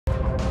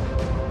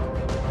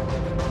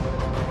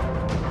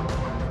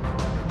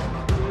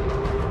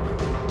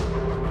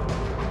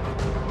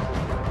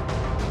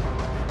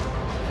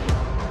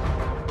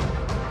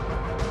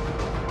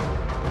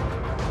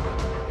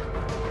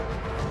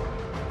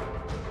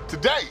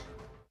Today,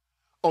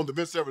 on the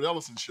Everett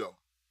Ellison Show,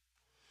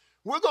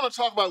 we're going to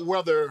talk about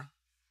whether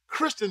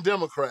Christian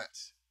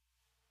Democrats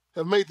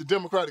have made the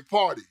Democratic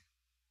Party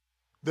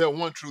their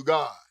one true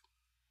God.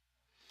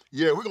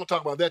 Yeah, we're going to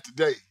talk about that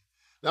today.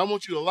 Now, I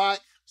want you to like,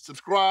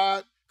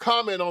 subscribe,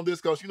 comment on this,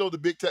 because you know the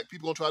big tech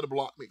people are going to try to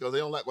block me because they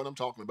don't like what I'm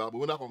talking about, but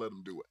we're not going to let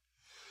them do it.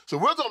 So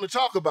we're going to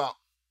talk about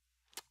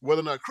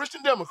whether or not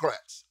Christian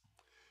Democrats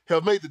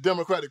have made the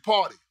Democratic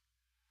Party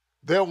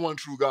their one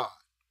true God.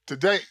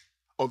 Today,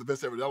 on the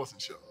Everett Ellison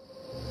Show.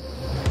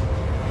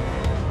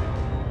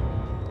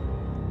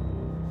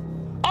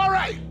 All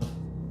right,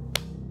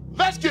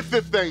 let's get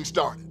this thing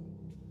started.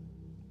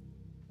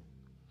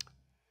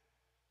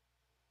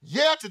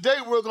 Yeah, today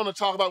we're going to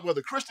talk about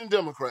whether Christian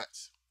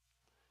Democrats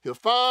have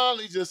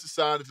finally just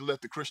decided to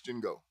let the Christian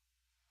go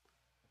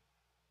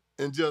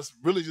and just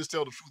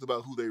tell the truth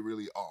about who they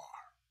really are.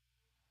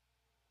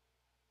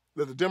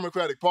 That the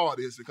Democratic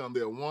Party has become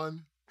their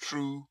one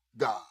true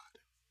God.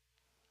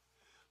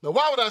 Now,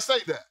 why would I say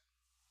that?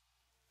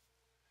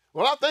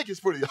 Well, I think it's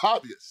pretty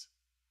obvious.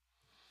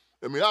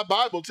 I mean, our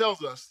Bible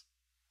tells us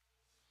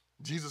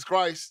Jesus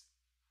Christ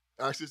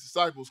asked his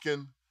disciples,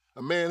 can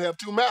a man have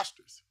two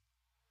masters?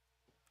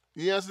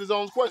 He answered his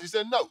own question. He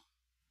said, no.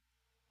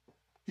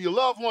 He'll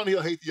love one,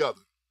 he'll hate the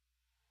other.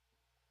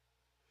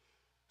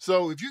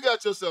 So if you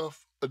got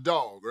yourself a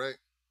dog, right?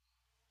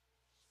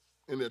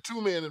 And there are two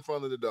men in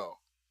front of the dog.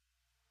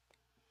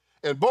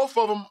 And both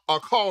of them are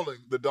calling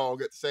the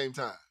dog at the same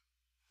time.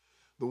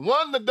 The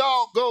one the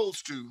dog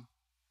goes to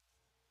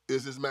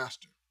is his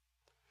master.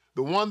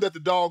 The one that the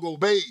dog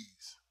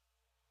obeys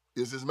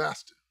is his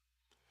master.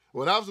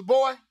 When I was a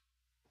boy,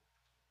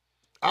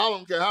 I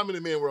don't care how many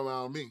men were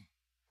around me.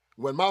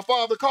 When my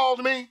father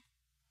called me,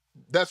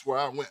 that's where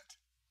I went.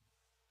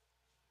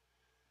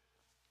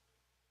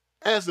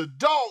 As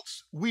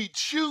adults, we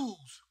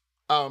choose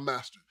our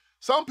master.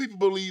 Some people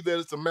believe that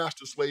it's a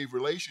master-slave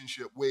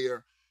relationship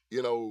where,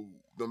 you know,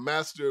 the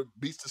master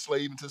beats the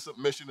slave into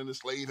submission and the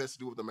slave has to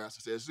do what the master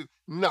says to do.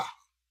 Nah.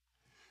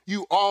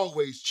 You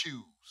always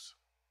choose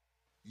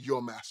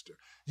your master.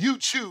 You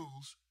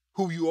choose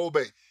who you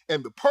obey.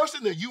 And the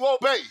person that you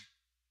obey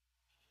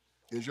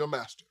is your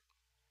master.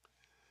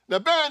 Now,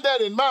 bearing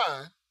that in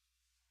mind,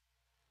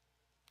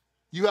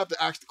 you have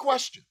to ask the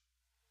question.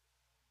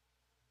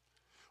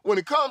 When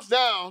it comes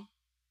down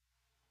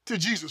to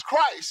Jesus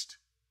Christ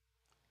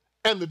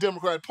and the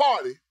Democratic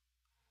Party,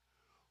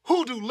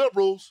 who do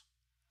liberals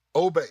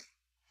obey?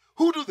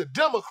 Who do the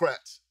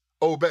Democrats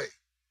obey?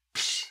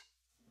 Psh,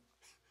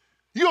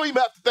 you don't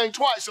even have to think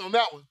twice on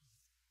that one.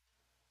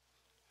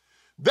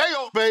 They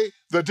obey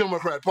the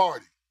Democrat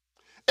Party,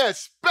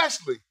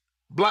 especially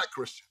black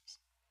Christians.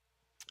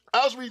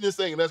 I was reading this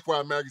thing in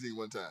Esquire magazine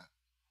one time,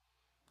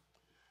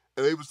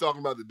 and they was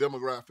talking about the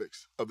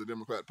demographics of the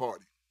Democrat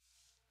Party.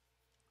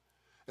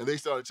 And they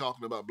started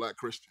talking about black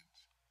Christians.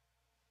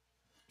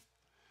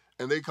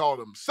 And they called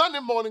them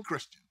Sunday morning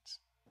Christians.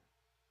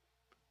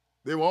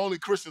 They were only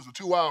Christians for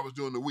 2 hours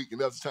during the week,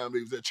 and that's the time they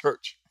was at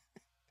church.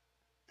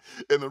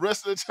 And the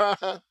rest of the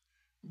time,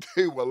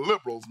 they were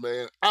liberals,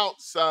 man.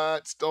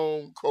 Outside,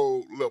 stone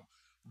cold liberal.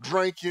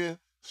 Drinking,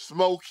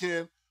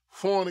 smoking,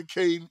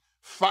 fornicating,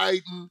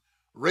 fighting,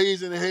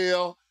 raising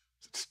hell,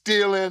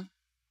 stealing.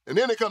 And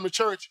then they come to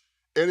church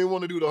and they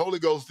want to do the Holy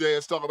Ghost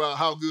dance, talk about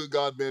how good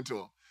God been to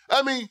them.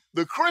 I mean,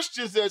 the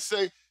Christians that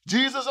say,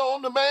 Jesus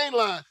on the main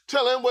line,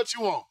 tell him what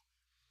you want.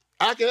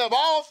 I can have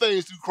all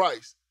things through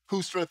Christ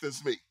who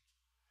strengthens me.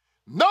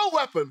 No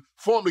weapon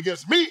formed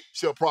against me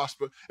shall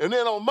prosper. And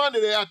then on Monday,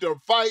 they're out there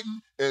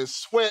fighting and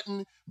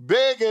sweating,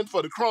 begging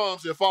for the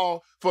crumbs that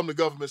fall from the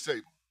government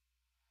table.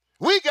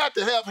 We got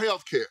to have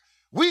health care.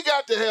 We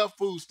got to have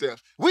food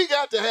stamps. We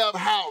got to have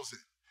housing.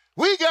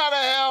 We got to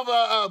have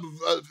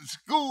a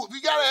school. We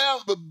got to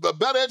have a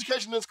better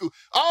education in school.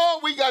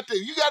 You got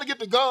to get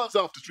the guns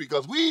off the street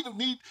because we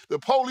need the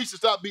police to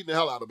stop beating the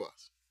hell out of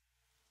us.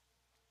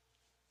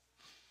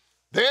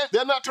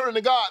 They're not turning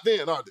to God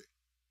then, are they?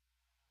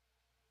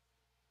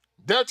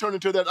 They're turning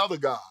to that other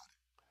God.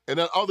 And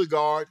that other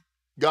God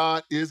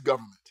is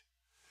government.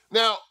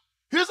 Now,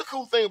 here's a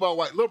cool thing about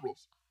white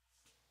liberals.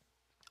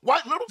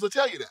 White liberals will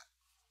tell you that.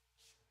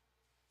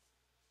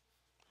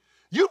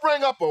 You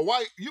bring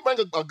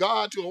a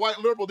God to a white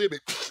liberal, they'll be,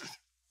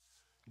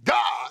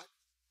 God?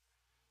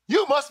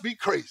 You must be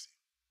crazy.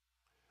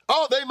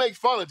 Oh, they make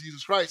fun of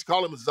Jesus Christ,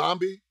 call him a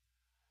zombie.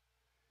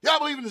 Y'all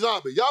believe in the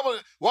zombie.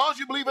 Why don't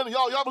you believe in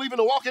y'all believe in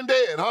the walking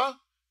dead, huh?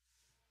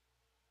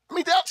 I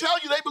mean, they'll tell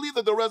you they believe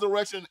that the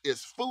resurrection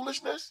is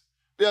foolishness.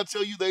 They'll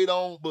tell you they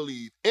don't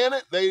believe in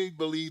it. They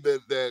believe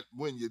that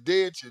when you're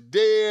dead, you're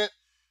dead.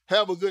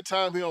 Have a good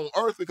time here on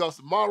earth because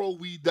tomorrow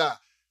we die.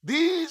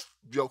 These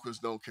jokers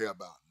don't care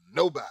about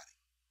nobody.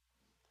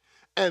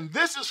 And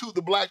this is who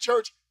the black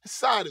church has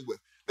sided with.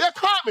 They're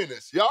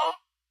communists, y'all.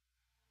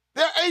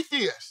 They're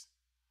atheists.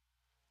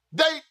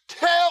 They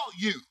tell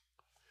you.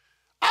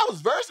 I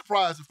was very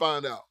surprised to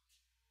find out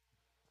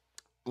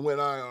when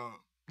I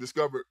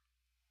discovered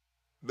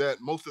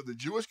that most of the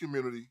Jewish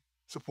community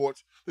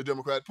supports the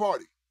Democrat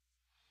Party.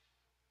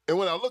 And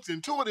when I looked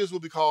into it, it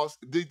was because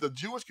the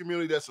Jewish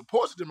community that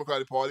supports the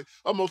Democratic Party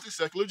are mostly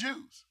secular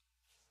Jews.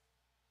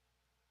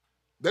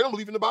 They don't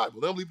believe in the Bible.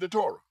 They don't believe in the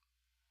Torah.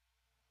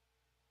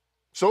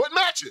 So it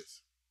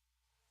matches.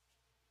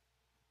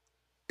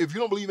 If you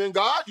don't believe in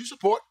God, you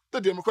support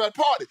the Democrat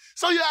Party.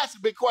 So you ask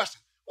a big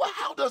question. Well,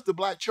 how does the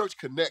black church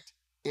connect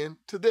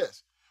into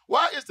this?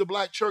 Why is the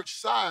black church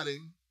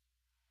siding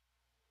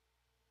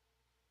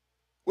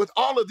with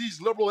all of these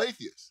liberal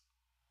atheists?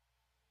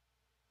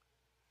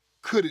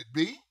 Could it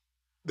be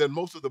that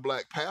most of the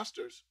black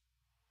pastors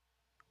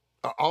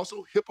are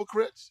also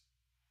hypocrites,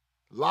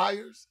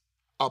 liars,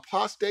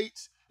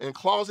 apostates, and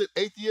closet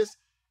atheists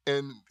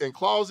and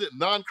closet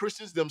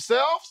non-Christians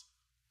themselves?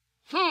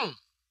 You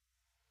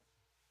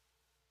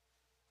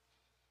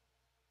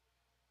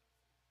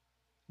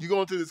go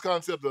into this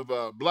concept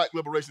of black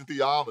liberation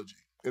theology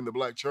in the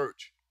black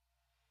church.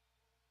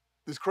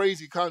 This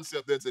crazy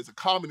concept that it's a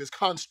communist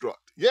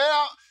construct.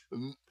 Yeah,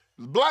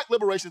 black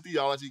liberation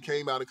theology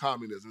came out of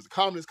communism. It's a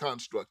communist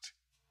construct.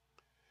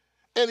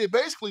 And it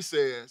basically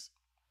says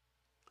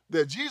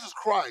that Jesus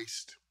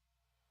Christ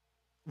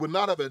would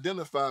not have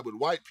identified with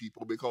white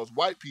people because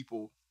white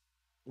people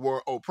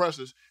were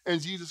oppressors, and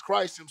Jesus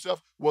Christ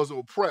himself was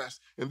oppressed,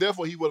 and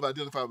therefore he would have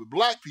identified with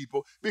black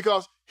people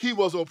because he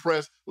was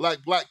oppressed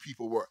like black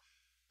people were.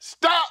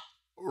 Stop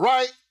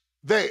right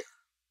there.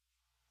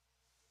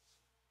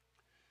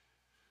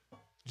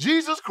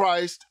 Jesus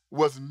Christ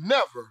was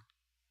never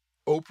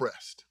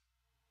oppressed.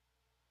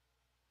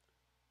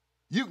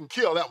 You can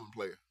kill that one,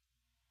 player.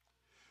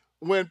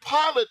 When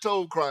Pilate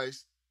told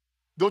Christ,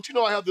 don't you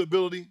know I have the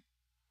ability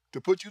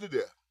to put you to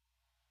death?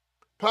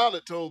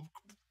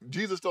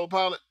 Jesus told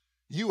Pilate,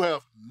 you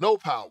have no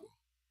power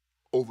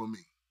over me.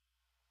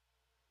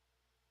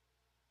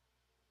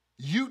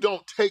 You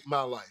don't take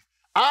my life.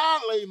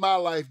 I lay my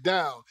life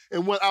down,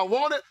 and when I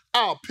want it,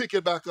 I'll pick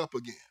it back up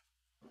again.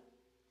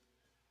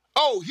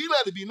 Oh, he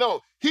let it be known.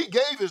 He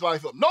gave his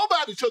life up.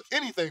 Nobody took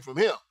anything from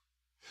him.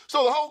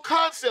 So the whole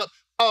concept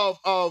of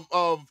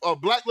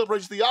black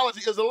liberation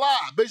theology is a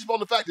lie based upon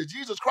the fact that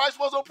Jesus Christ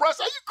was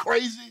oppressed. Are you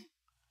crazy?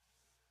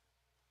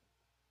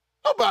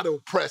 Nobody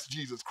oppressed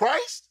Jesus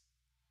Christ.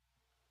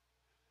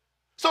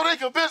 So they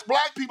convinced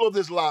black people of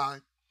this lie.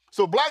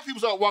 So black people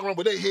start walking around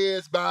with their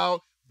heads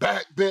bowed,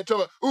 back bent,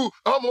 talking, ooh,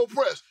 I'm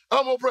oppressed.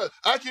 I'm oppressed.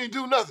 I can't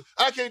do nothing.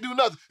 I can't do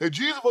nothing. And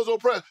Jesus was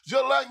oppressed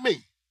just like me.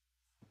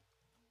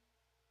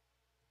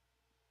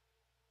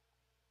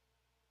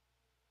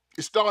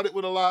 It started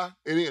with a lie.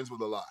 It ends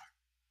with a lie.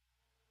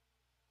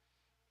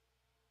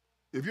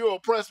 If you're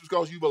oppressed, it's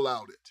because you've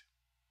allowed it.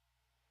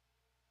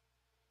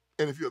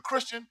 And if you're a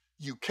Christian,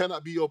 you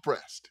cannot be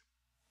oppressed.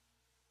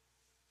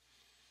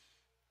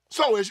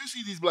 So as you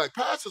see these black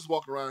pastors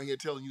walking around here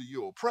telling you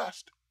you're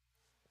oppressed,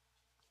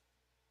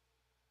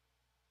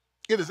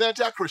 it is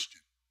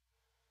anti-Christian.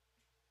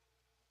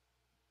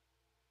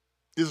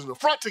 It is an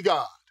affront to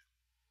God.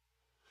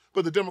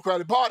 But the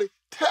Democratic Party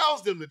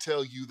tells them to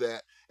tell you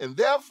that, and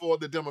therefore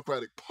the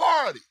Democratic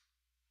Party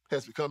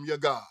has become your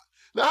God.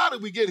 Now, how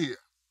did we get here?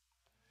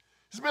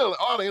 There's been a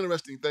lot of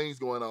interesting things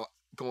going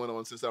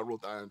on since I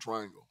wrote the Iron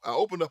Triangle. I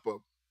opened up a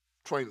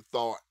train of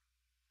thought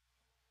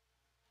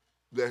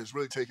that has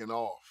really taken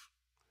off.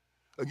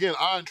 Again,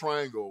 Iron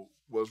Triangle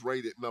was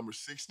rated number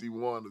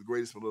 61 of the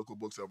greatest political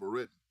books ever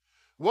written.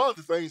 One of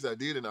the things I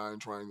did in Iron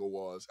Triangle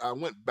was I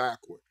went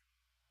backward,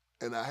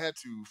 and I had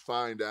to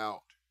find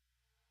out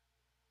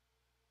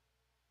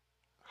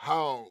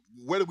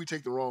where did we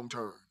take the wrong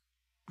turn?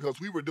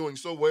 Because we were doing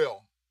so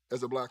well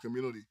as a black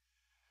community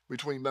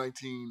between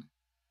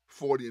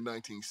 1940 and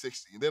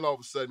 1960. And then all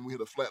of a sudden we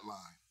hit a flat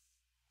line.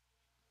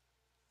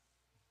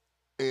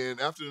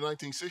 And after the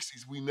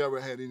 1960s, we never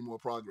had any more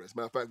progress.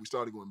 Matter of fact, we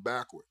started going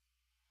backward.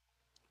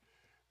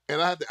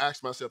 And I had to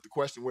ask myself the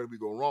question, where did we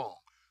go wrong?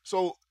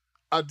 So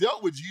I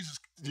dealt with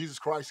Jesus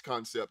Christ's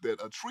concept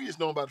that a tree is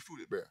known by the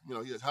fruit it bears. You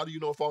know, yes, how do you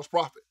know a false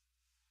prophet?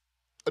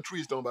 A tree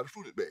is known by the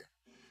fruit it bears.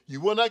 You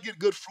will not get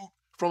good fruit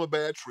from a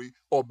bad tree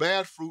or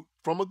bad fruit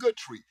from a good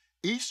tree.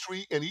 Each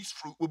tree and each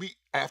fruit will be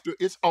after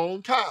its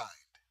own kind.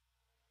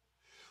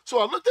 So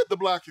I looked at the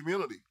black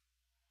community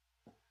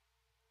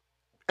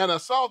and I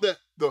saw that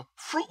the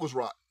fruit was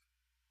rotten.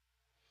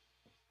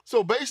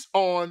 So based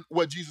on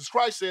what Jesus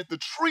Christ said, the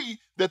tree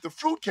that the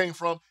fruit came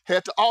from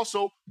had to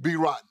also be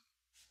rotten.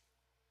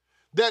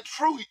 That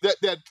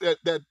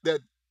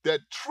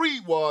tree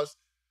was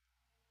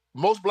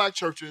most black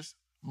churches,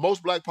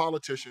 most black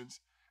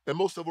politicians, and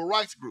most civil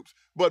rights groups.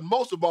 But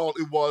most of all,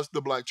 it was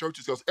the black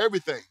churches, because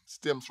everything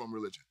stems from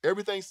religion.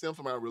 Everything stems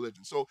from our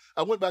religion. So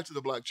I went back to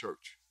the black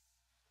church.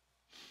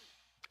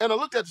 And I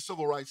looked at the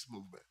civil rights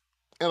movement.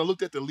 And I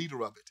looked at the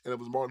leader of it. And it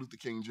was Martin Luther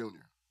King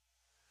Jr.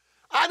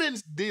 I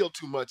didn't deal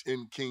too much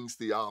in King's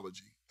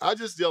theology. I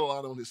just dealt a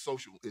lot on his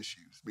social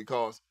issues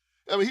because,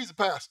 I mean, he's a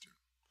pastor.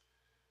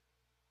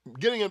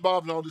 Getting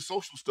involved in all this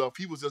social stuff,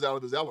 he was just out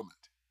of his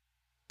element.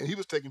 And he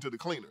was taken to the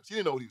cleaners. He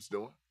didn't know what he was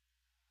doing.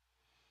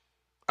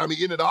 I mean,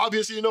 isn't it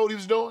obvious he didn't know what he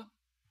was doing?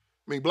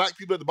 I mean, black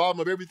people at the bottom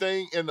of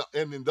everything in the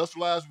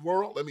industrialized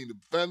world. I mean, the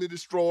family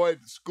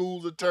destroyed, the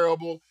schools are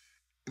terrible.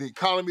 the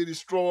economy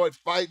destroyed,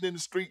 fighting in the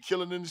street,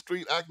 killing in the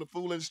street, acting a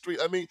fool in the street.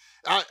 I mean,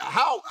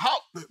 how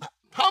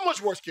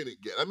much worse can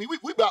it get? I mean,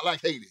 we about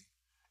like Haiti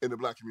in the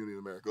black community in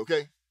America,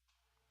 okay?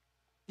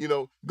 You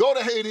know, go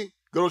to Haiti,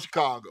 go to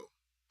Chicago.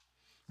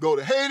 Go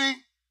to Haiti,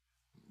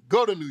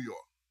 go to New York.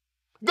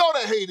 Go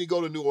to Haiti,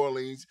 go to New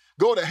Orleans.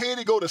 Go to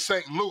Haiti, go to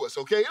St. Louis,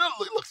 okay?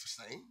 It looks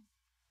the same.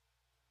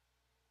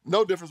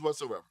 No difference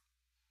whatsoever.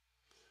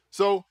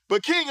 So,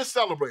 but King is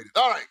celebrated.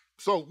 All right,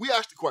 so we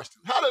asked the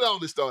question, how did all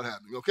this start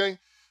happening, okay?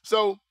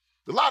 So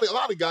a lot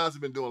of guys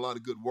have been doing a lot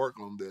of good work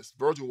on this.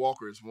 Virgil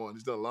Walker is one.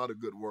 He's done a lot of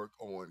good work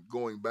on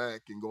going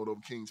back and going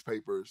over King's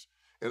papers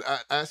and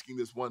asking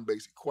this one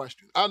basic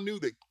question. I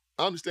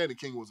understand that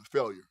King was a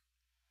failure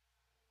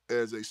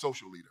as a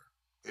social leader.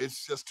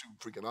 It's just too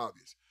freaking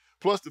obvious.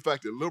 Plus, the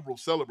fact that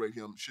liberals celebrate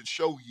him should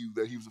show you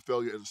that he was a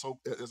failure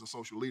as a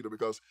social leader,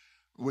 because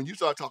when you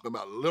start talking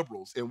about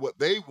liberals and what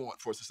they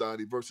want for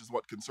society versus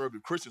what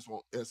conservative Christians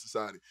want as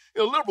society,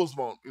 liberals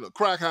want,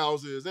 crack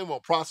houses, they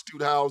want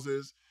prostitute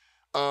houses,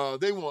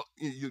 they want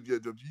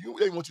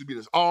they want you to be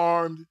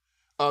disarmed,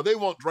 they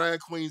want drag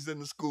queens in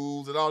the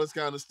schools and all this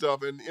kind of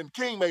stuff, and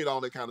King made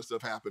all that kind of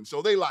stuff happen,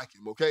 so they like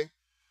him, okay?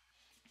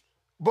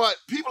 But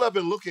people have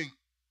been looking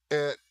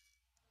at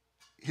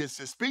his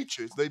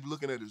speeches, they've been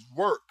looking at his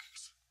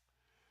works,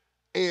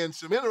 and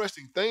some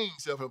interesting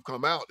things have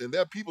come out, and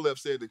there are people that have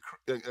said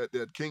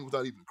that King was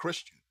not even a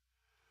Christian.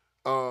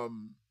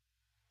 And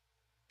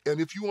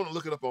if you want to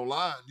look it up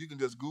online, you can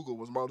just Google,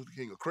 was Martin Luther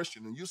King a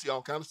Christian? And you see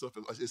all kinds of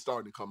stuff is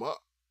starting to come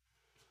up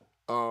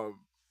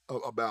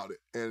about it.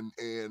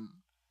 And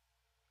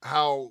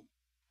how,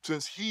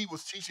 since he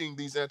was teaching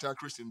these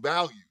anti-Christian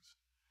values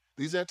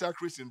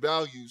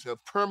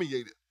have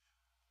permeated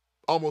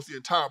almost the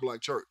entire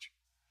black church.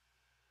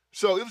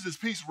 So it was this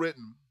piece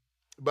written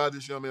by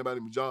this young man by the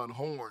name of John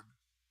Horn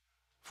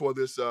for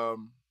this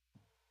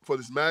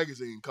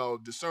magazine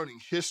called Discerning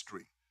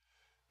History,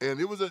 and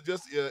it was an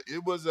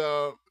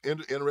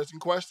interesting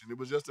question. It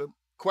was just a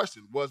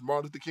question: was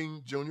Martin Luther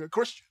King Jr. a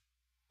Christian?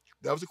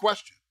 That was the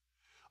question.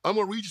 I'm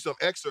going to read you some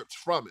excerpts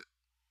from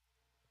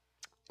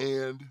it,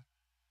 and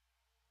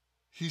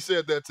he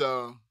said that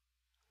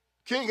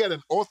King had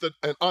an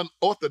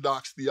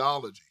unorthodox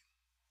theology.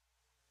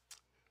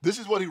 This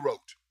is what he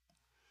wrote.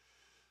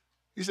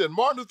 He said,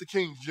 Martin Luther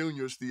King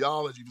Jr.'s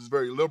theology was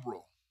very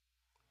liberal.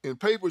 In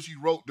papers he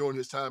wrote during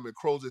his time at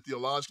Crozet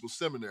Theological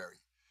Seminary,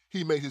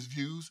 he made his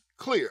views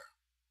clear.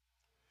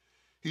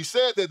 He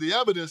said that the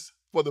evidence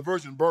for the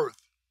virgin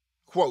birth,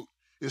 quote,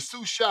 is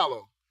too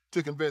shallow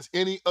to convince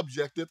any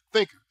objective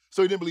thinker.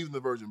 So he didn't believe in the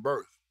virgin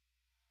birth.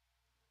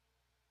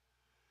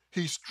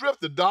 He stripped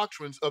the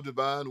doctrines of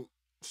divine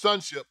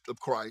sonship of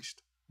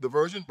Christ, the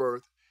virgin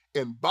birth,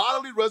 and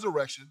bodily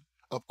resurrection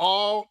of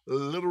all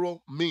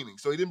literal meaning.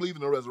 So he didn't believe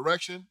in the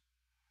resurrection,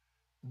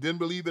 didn't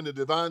believe in the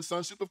divine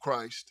sonship of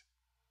Christ,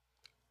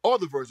 or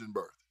the virgin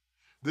birth.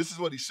 This is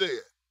what he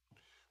said.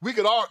 We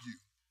could argue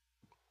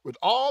with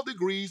all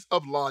degrees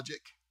of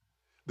logic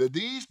that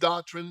these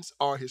doctrines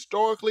are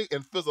historically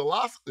and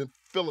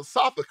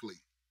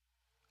philosophically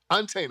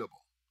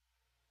untenable.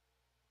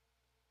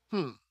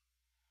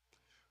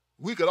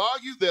 We could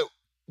argue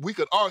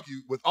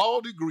with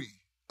all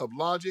degree of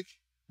logic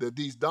that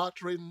these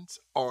doctrines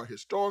are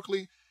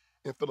historically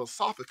and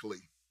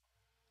philosophically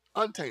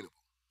untenable.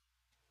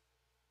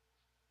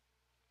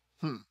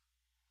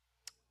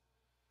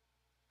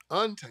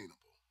 Untenable.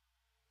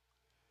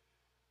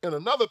 In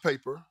another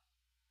paper,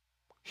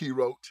 he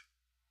wrote,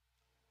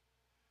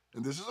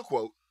 and this is a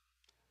quote,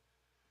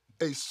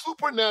 a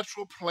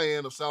supernatural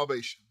plan of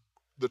salvation,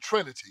 the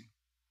Trinity,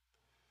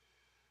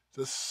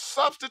 the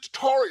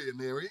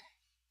substitutionary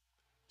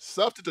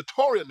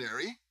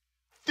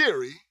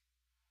theory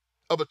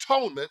of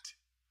atonement,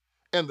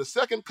 and the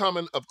second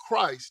coming of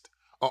Christ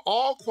are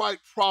all quite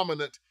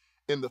prominent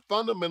in the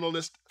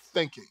fundamentalist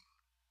thinking.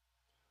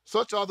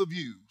 Such are the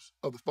views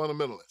of the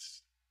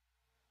fundamentalists,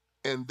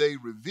 and they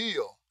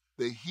reveal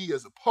that he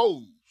is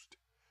opposed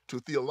to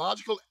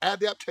theological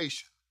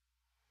adaptation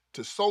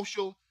to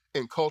social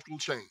and cultural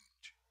change.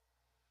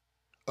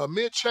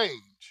 Amid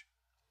change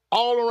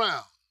all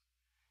around,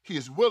 he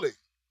is willing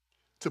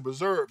to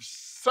preserve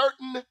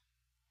certain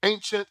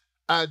ancient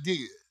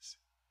ideas,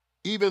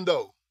 even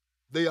though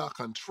they are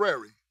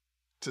contrary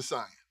to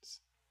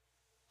science.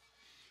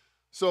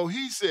 So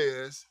he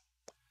says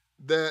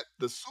that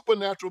the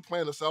supernatural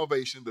plan of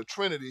salvation, the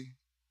Trinity,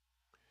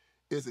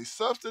 is a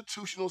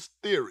substitutional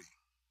theory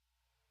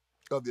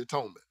of the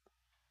atonement,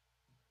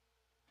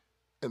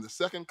 and the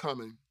second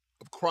coming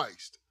of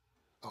Christ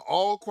are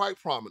all quite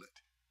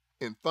prominent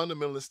in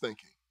fundamentalist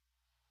thinking.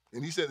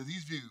 And he said that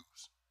these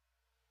views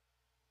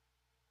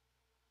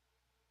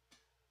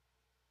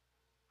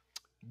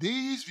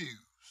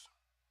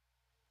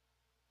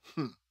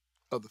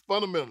of the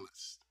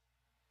fundamentalists,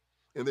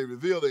 and they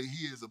reveal that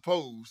he is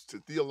opposed to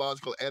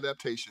theological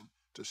adaptation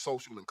to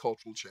social and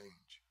cultural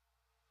change.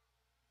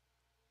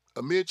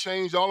 Amid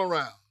change all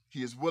around,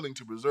 he is willing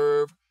to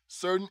preserve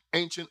certain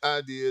ancient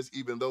ideas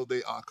even though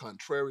they are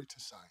contrary to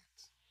science.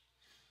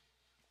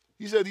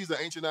 He said these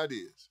are ancient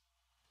ideas.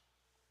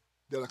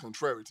 that are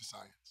contrary to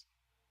science.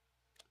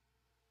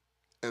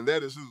 And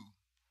that is who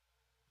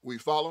we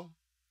follow,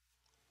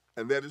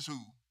 and that is who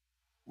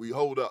we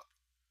hold up,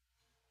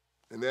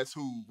 and that's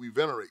who we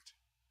venerate.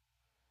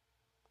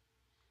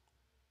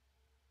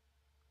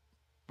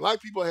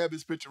 Black people have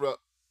this picture up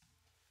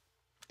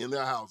in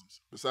their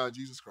houses beside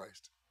Jesus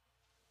Christ.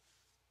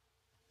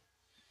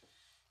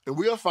 And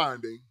we are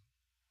finding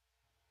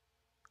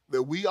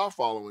that we are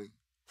following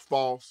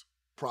false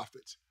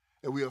prophets.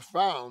 And we have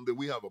found that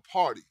we have a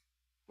party.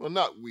 Well,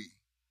 not we.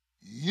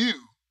 You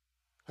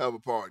have a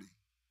party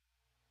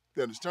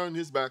that has turned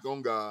his back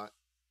on God,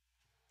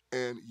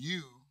 and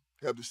you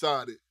have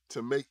decided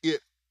to make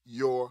it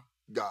your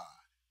God.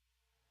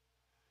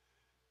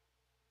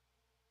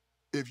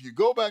 If you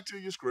go back to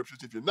your scriptures,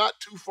 if you're not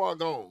too far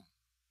gone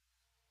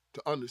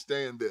to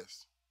understand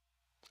this,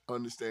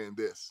 understand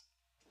this.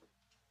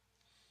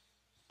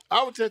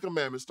 Our 10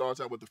 Commandments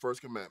starts out with the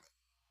first commandment.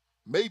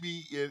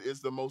 Maybe it is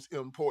the most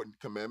important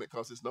commandment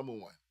because it's number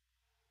 1.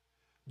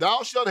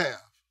 Thou shalt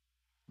have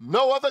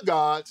no other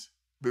gods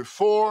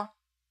before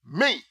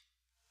me.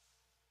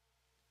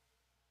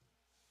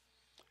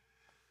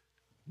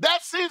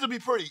 That seems to be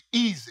pretty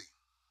easy.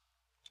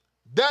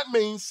 That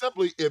means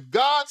simply if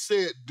God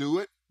said do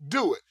it,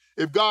 do it.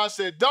 If God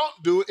said don't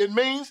do it, it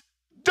means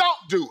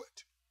don't do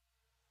it.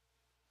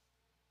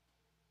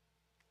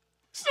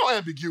 There's no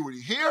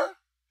ambiguity here.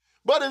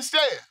 But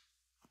instead,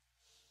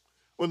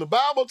 when the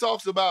Bible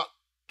talks about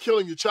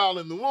killing your child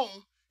in the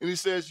womb, and he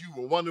says you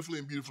were wonderfully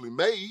and beautifully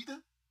made,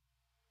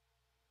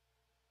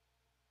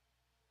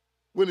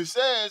 when it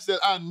says that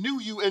I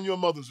knew you in your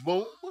mother's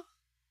womb,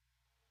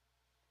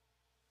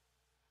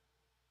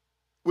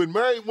 when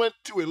Mary went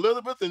to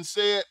Elizabeth and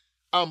said,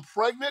 I'm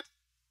pregnant,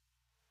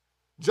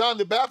 John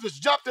the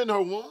Baptist jumped in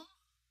her womb.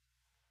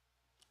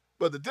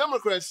 But the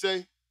Democrats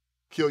say,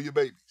 kill your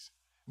babies.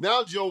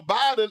 Now Joe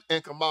Biden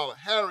and Kamala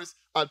Harris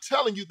are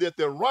telling you that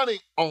they're running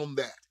on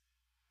that.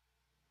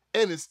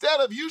 And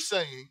instead of you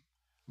saying,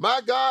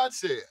 my God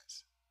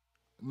says,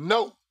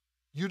 no,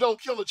 you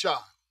don't kill a child.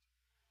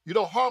 You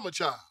don't harm a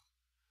child.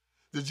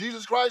 The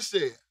Jesus Christ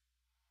said,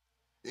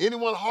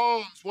 anyone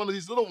harms one of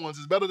these little ones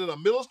is better than a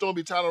millstone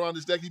be tied around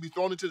his neck, he'd be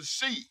thrown into the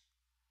sea.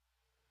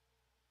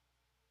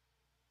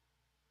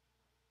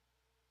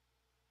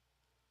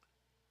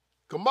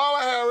 Kamala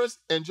Harris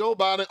and Joe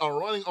Biden are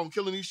running on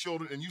killing these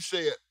children, and you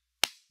said,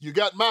 you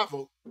got my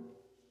vote.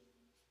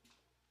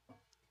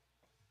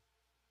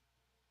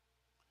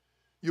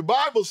 Your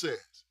Bible says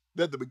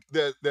that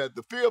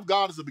the fear of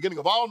God is the beginning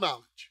of all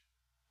knowledge.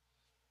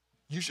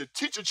 You should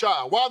teach a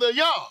child while they're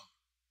young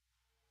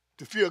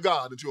to fear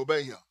God and to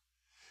obey him.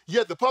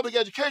 Yet the public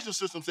education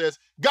system says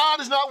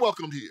God is not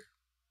welcomed here.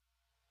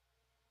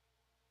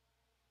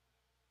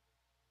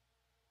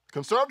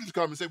 Conservatives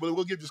come and say, well,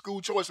 we'll give you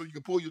school choice so you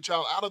can pull your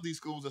child out of these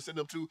schools and send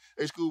them to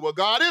a school where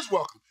God is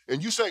welcome.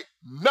 And you say,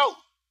 no.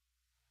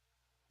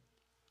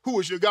 Who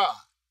is your God?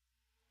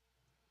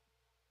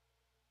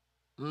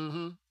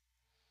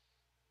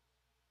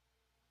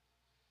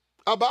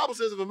 Our Bible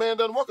says if a man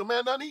doesn't work, a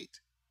man doesn't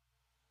eat.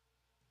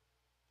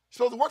 You're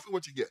supposed to work for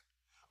what you get.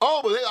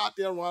 Oh, but they're out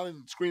there running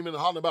and screaming and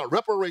hollering about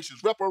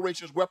reparations,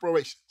 reparations,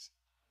 reparations.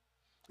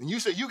 And you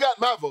say, you got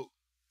my vote.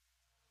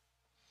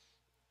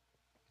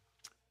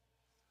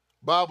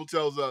 Bible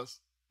tells us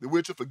that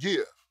we're to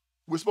forgive.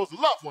 We're supposed to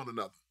love one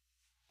another.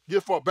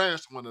 Give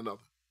forbearance to one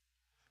another.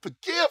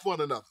 Forgive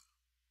one another.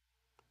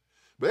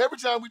 But every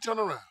time we turn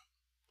around,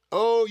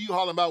 oh, you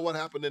hollering about what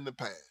happened in the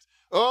past.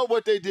 Oh,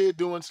 what they did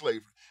during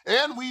slavery.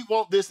 And we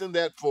want this and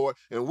that for it.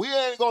 And we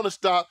ain't going to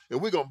stop.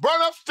 And we're going to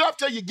burn up stuff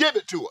till you give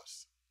it to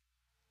us.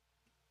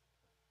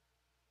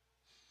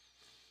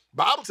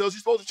 Bible tells you're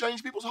supposed to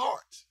change people's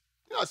hearts.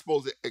 You're not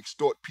supposed to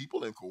extort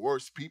people and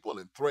coerce people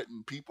and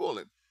threaten people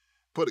and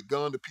put a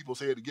gun to people's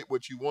head to get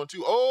what you want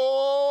to.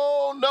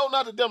 Oh, no,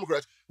 not the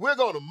Democrats. We're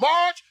going to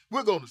march.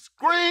 We're going to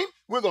scream.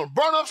 We're going to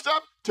burn up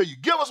stuff till you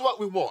give us what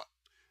we want.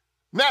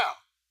 Now,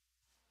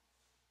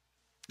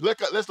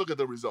 let's look at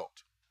the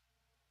result.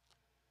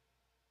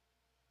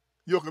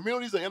 Your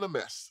communities are in a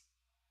mess.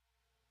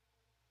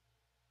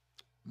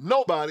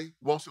 Nobody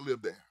wants to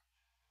live there.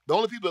 The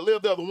only people that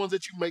live there are the ones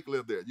that you make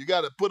live there. You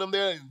got to put them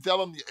there and tell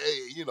them,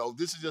 hey,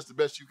 this is just the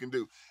best you can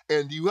do.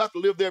 And you have to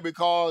live there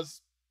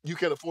because you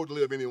can't afford to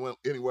live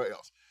anywhere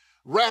else.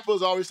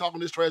 Rappers always talking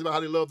this trash about how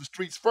they love the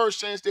streets. First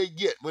chance they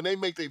get, when they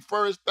make their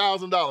first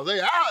 $1,000, they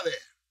are out of there.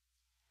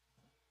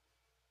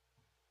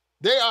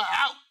 They are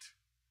out.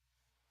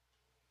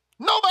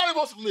 Nobody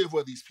wants to live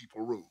where these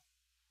people rule.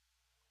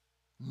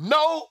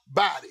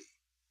 Nobody.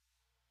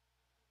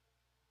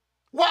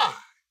 Why?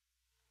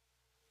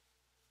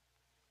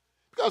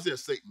 Because they're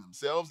Satan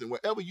themselves, and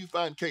wherever you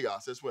find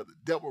chaos, that's where the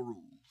devil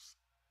rules.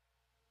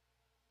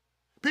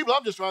 People,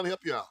 I'm just trying to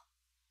help you out.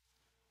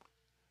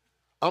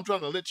 I'm trying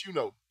to let you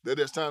know that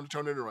it's time to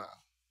turn it around.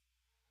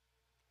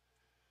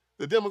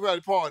 The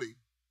Democratic Party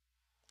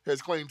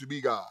has claimed to be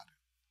God.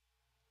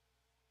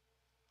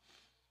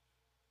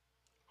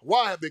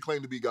 Why have they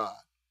claimed to be God?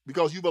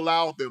 Because you've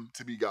allowed them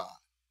to be God.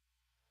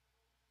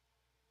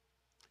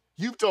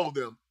 You've told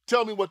them,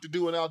 tell me what to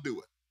do and I'll do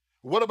it.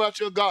 What about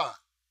your God?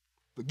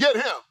 Forget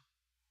him.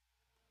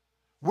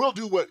 We'll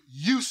do what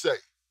you say.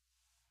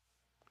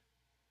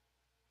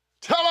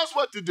 Tell us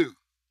what to do.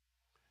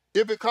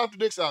 If it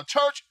contradicts our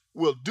church,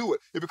 we'll do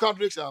it. If it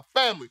contradicts our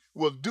family,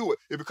 we'll do it.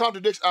 If it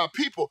contradicts our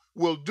people,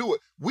 we'll do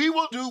it. We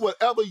will do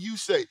whatever you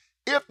say.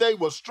 If they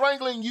were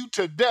strangling you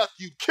to death,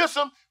 you'd kiss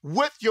them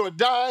with your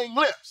dying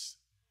lips.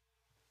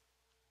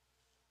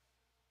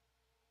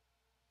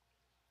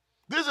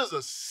 This is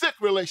a sick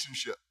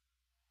relationship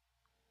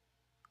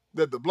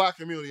that the black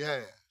community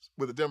has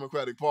with the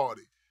Democratic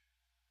Party.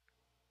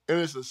 And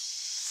it's a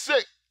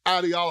sick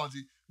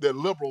ideology that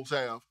liberals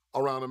have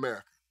around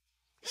America.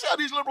 You see how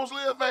these liberals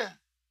live, man?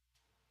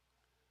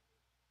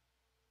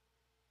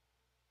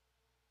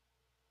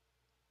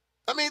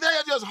 I mean, they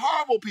are just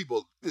horrible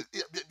people,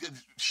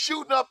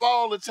 shooting up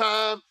all the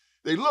time.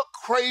 They look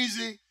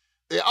crazy.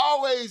 They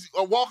always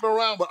are walking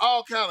around with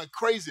all kind of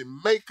crazy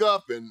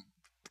makeup and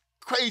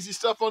crazy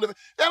stuff on them.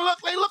 They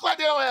look like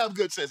they don't have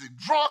good sense. They're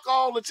drunk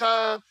all the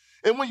time.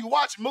 And when you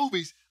watch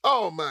movies,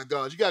 oh my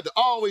God, you got to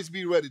always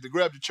be ready to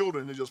grab your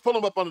children and just pull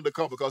them up under the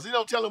cover because they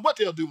don't tell them what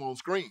they'll do on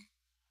screen.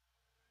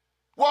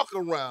 Walk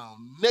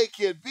around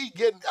naked,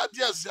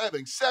 just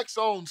having sex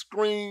on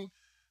screen,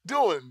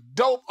 doing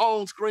dope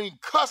on screen,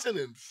 cussing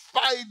and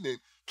fighting and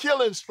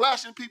killing,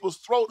 slashing people's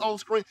throat on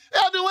screen.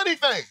 They'll do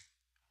anything.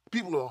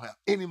 People don't have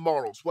any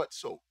morals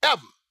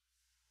whatsoever.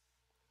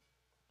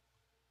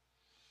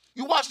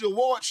 You watch the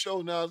award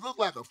show now, it looks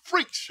like a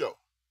freak show.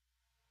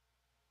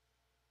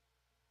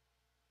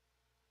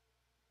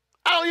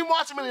 I don't even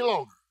watch them any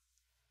longer.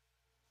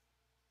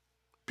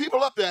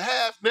 People up there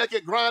half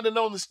naked, grinding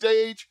on the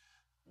stage,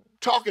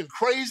 talking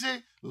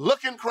crazy,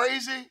 looking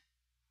crazy.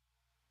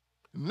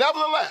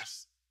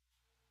 Nevertheless,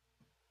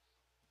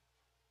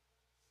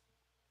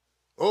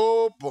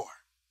 oh boy,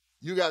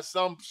 you got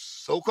some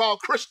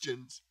so-called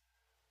Christians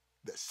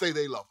that say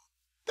they love them.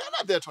 They're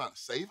not there trying to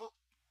save them.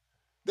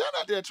 They're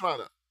not there trying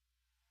to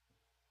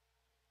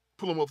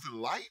pull them up to the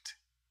light.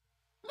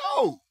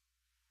 No.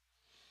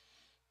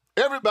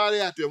 Everybody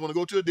out there want to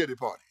go to a Diddy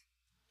party.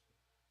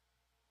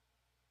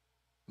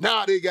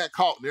 Now they got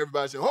caught and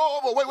everybody said,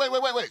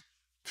 oh, wait.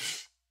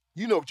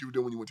 You know what you were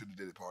doing when you went to the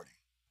Diddy party.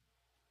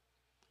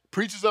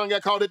 Preachers done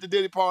got caught at the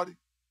Diddy party.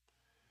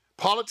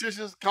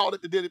 Politicians caught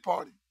at the Diddy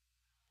party.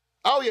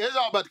 Oh yeah, it's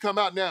all about to come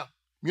out now.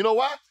 You know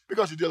why?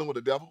 Because you're dealing with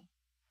the devil.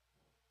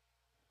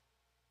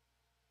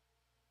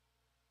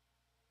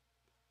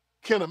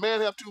 Can a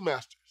man have two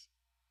masters?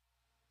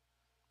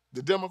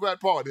 The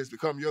Democrat Party has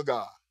become your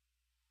God.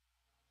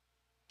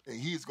 And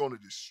he's going to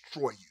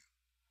destroy you.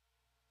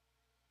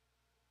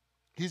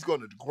 He's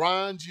going to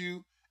grind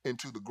you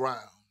into the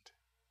ground.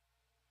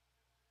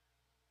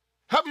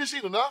 Haven't you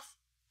seen enough?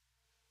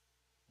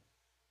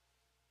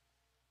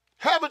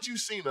 Haven't you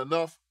seen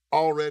enough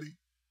already?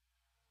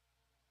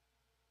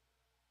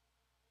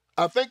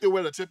 I think that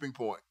we're at a tipping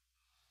point.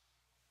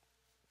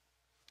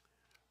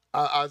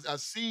 I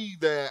see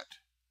that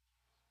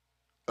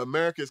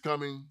America is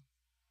coming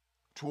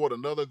toward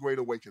another great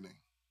awakening.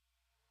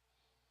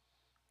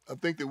 I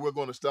think that we're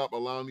going to stop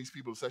allowing these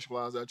people to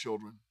sexualize our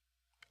children.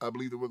 I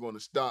believe that we're going to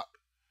stop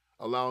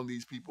allowing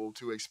these people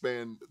to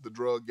expand the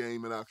drug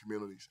game in our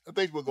communities. I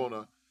think we're going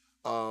to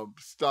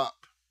stop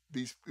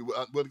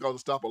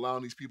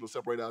allowing these people to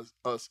separate us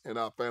and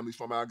our families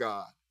from our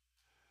God.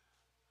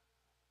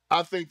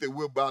 I think that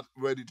we're about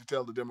ready to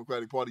tell the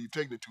Democratic Party, you've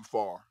taken it too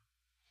far.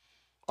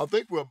 I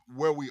think we're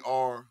where we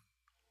are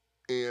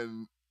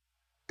in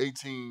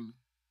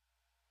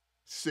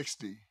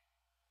 1860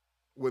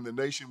 when the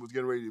nation was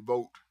getting ready to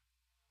vote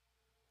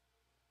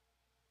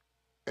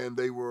and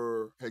they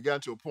had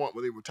gotten to a point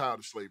where they were tired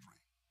of slavery.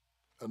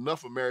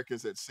 Enough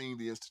Americans had seen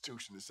the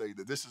institution to say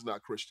that this is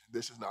not Christian,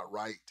 this is not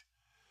right,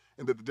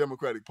 and that the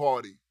Democratic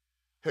Party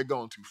had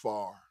gone too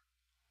far.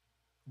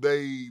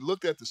 They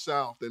looked at the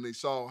South and they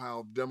saw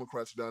how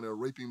Democrats were down there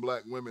raping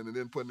black women and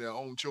then putting their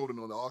own children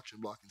on the auction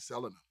block and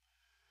selling them.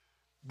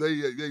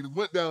 They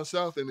went down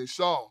South and they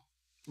saw,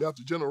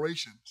 after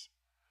generations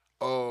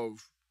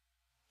of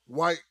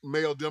white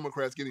male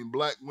Democrats getting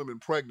black women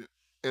pregnant,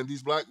 and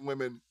these black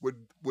women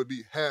would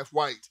be half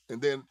white,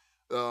 and then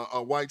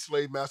a white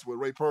slave master would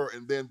rape her,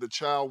 and then the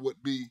child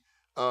would be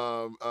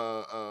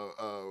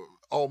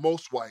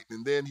almost white,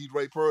 and then he'd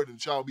rape her, and the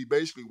child would be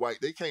basically white.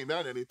 They came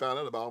down there and they found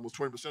out about almost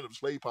 20% of the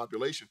slave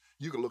population.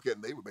 You could look at it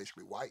and they were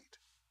basically white.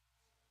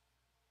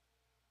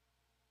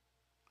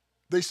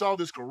 They saw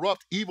this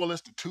corrupt, evil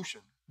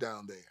institution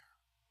down there.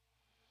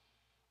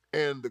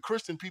 And the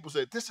Christian people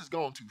said, this has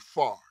gone too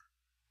far.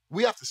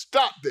 We have to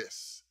stop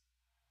this.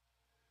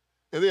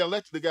 And they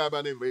elected the guy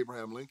by the name of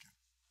Abraham Lincoln,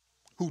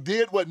 who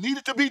did what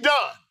needed to be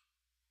done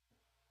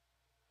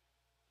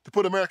to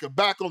put America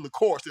back on the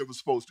course it was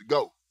supposed to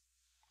go.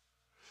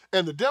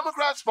 And the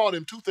Democrats fought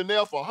him tooth and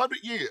nail for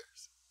 100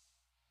 years.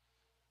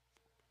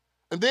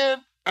 And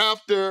then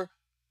after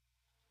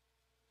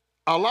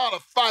a lot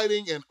of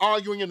fighting and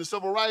arguing in the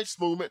civil rights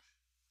movement,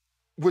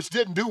 which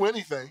didn't do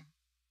anything,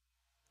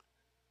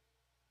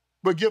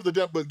 but give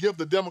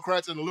the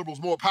Democrats and the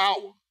liberals more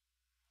power.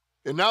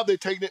 And now they're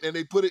taking it and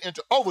they put it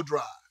into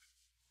overdrive.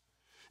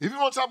 If you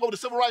want to talk about what the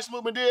Civil Rights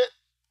Movement did,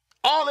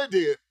 all it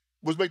did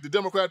was make the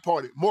Democratic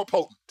Party more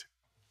potent.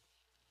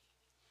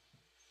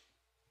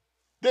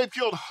 They've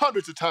killed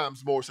hundreds of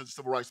times more since the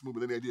Civil Rights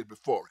Movement than they did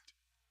before it.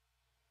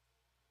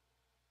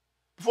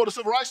 Before the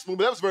Civil Rights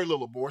Movement, there was very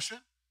little abortion.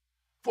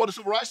 Before the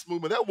Civil Rights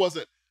Movement, there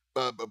wasn't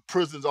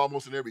prisons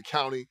almost in every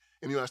county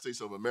in the United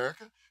States of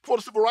America. Before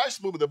the Civil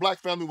Rights Movement, the black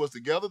family was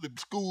together. The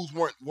schools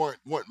weren't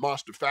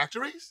monster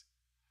factories.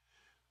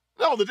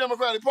 No, the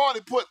Democratic Party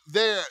put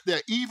their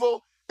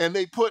evil and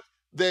they put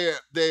their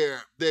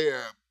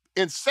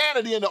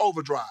insanity into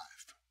overdrive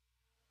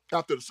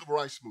after the Civil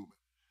Rights Movement.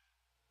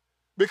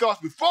 Because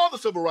before the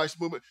Civil Rights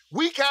Movement,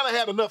 we kind of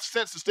had enough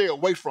sense to stay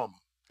away from them.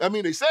 I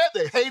mean, they said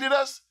they hated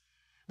us.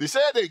 They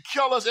said they'd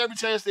kill us every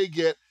chance they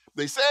get.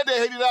 They said they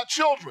hated our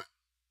children.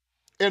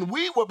 And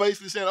we were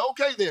basically saying,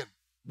 okay, then,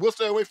 we'll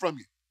stay away from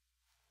you.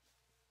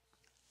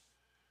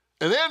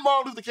 And then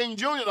Martin Luther King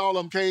Jr. and all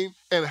of them came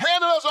and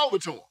handed us over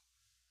to them.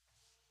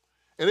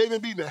 And they've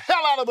been beating the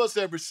hell out of us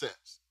ever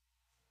since.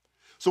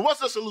 So what's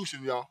the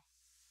solution, y'all?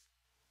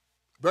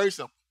 Very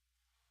simple.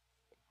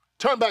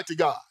 Turn back to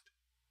God.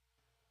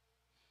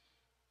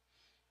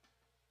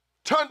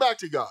 Turn back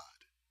to God.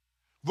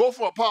 Vote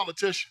for a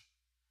politician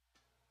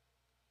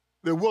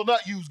that will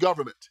not use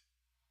government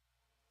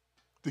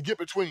to get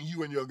between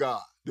you and your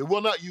God. That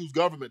will not use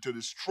government to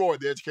destroy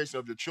the education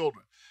of your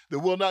children. That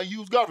will not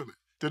use government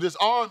to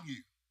disarm you.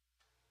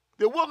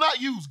 That will not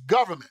use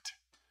government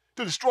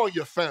to destroy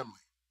your family.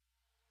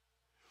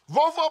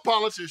 Vote for a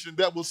politician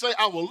that will say,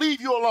 I will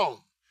leave you alone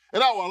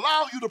and I will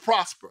allow you to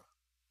prosper.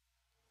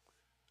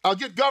 I'll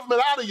get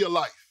government out of your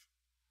life.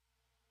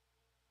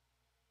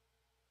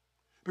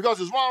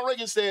 Because as Ronald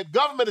Reagan said,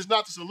 government is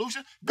not the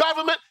solution.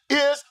 Government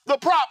is the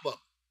problem.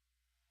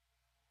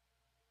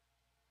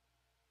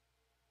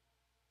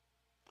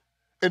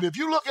 And if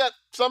you look at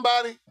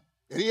somebody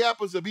and he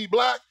happens to be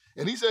black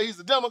and he says he's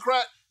a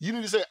Democrat, you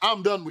need to say,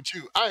 I'm done with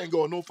you. I ain't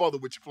going no further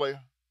with you,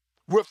 player.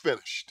 We're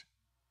finished.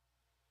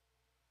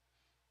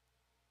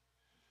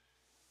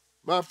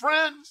 My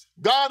friends,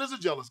 God is a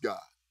jealous God.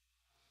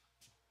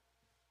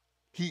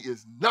 He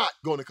is not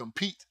going to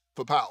compete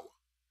for power.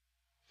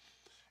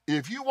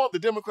 If you want the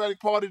Democratic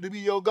Party to be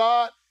your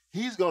God,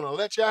 he's going to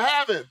let you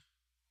have him.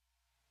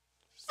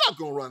 He's not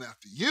going to run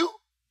after you.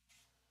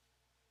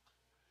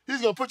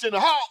 He's going to put you in the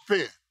hog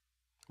pen,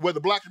 where the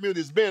black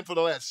community has been for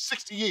the last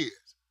 60 years.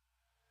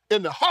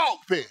 In the hog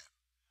pen,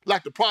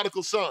 like the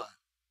prodigal son.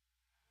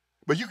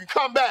 But you can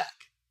come back.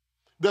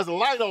 There's a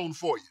light on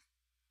for you.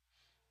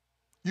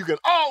 You can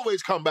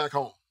always come back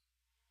home.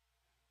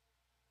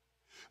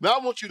 Now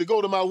I want you to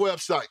go to my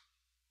website,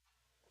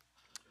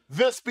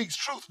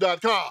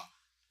 VinceSpeaksTruth.com.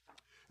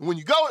 And when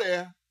you go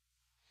there,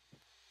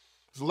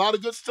 there's a lot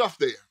of good stuff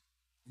there.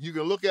 You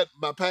can look at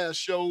my past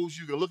shows.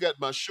 You can look at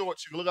my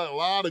shorts. You can look at a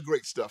lot of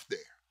great stuff there.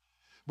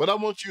 But I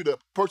want you to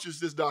purchase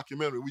this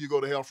documentary, Will You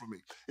Go to Hell For Me?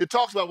 It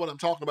talks about what I'm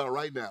talking about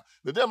right now.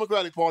 The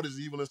Democratic Party is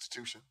an evil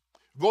institution.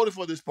 Voting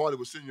for this party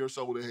will send your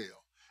soul to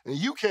hell. And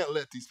you can't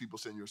let these people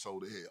send your soul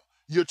to hell.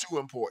 You're too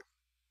important.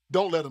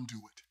 Don't let them do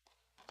it.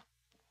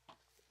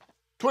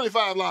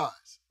 25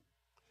 Lies.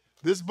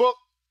 This book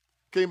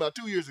came out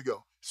 2 years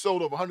ago.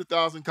 Sold over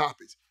 100,000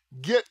 copies.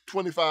 Get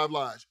 25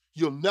 Lies.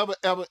 You'll never,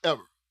 ever,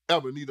 ever,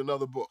 ever need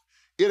another book.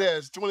 It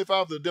has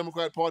 25 of the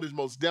Democratic Party's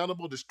most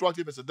damnable,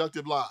 destructive, and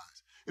seductive lies.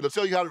 It'll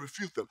tell you how to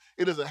refute them.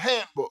 It is a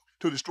handbook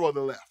to destroy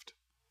the left.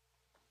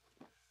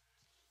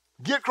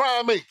 Get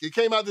Crime Inc. It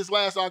came out this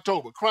last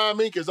October. Crime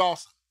Inc. is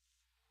awesome.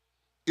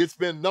 It's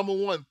been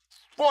 #1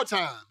 4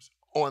 times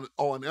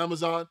on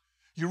Amazon.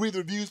 You read the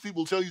reviews,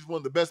 people tell you it's one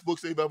of the best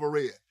books they've ever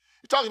read.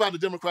 It talks about the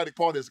Democratic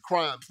Party as a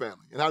crime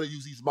family and how they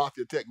use these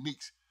mafia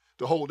techniques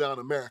to hold down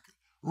America.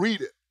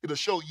 Read it. It'll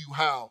show you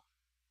how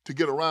to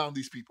get around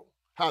these people,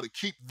 how to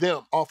keep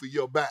them off of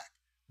your back.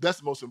 That's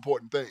the most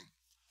important thing.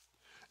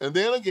 And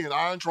then again,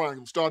 Iron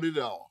Triangle started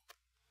it all.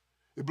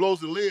 It blows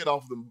the lid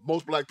off of the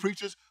most black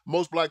preachers,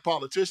 most black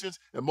politicians,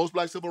 and most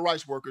black civil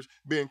rights workers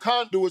being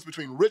conduits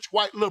between rich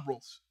white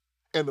liberals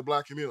and the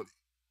black community.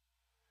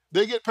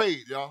 They get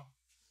paid, y'all.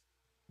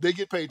 They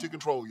get paid to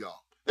control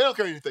y'all. They don't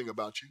care anything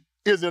about you.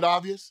 Isn't it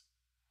obvious?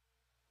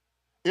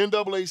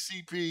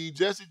 NAACP,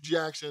 Jesse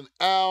Jackson,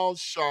 Al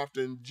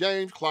Sharpton,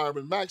 James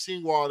Clyburn,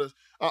 Maxine Waters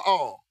are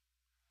all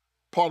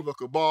part of a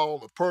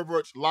cabal of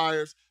perverts,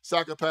 liars,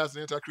 psychopaths,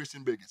 and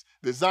anti-Christian bigots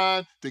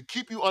designed to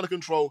keep you under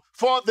control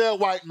for their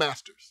white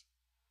masters.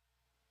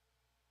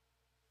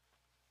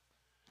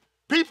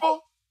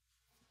 People,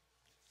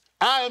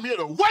 I am here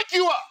to wake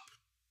you up.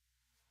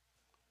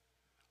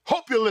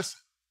 Hope you listen.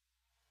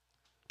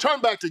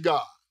 Turn back to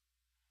God.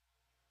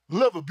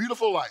 Live a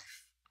beautiful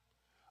life.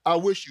 I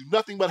wish you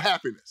nothing but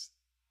happiness.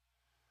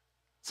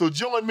 So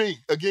join me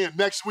again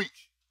next week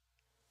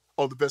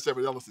on the Best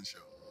Everett Ellison Show.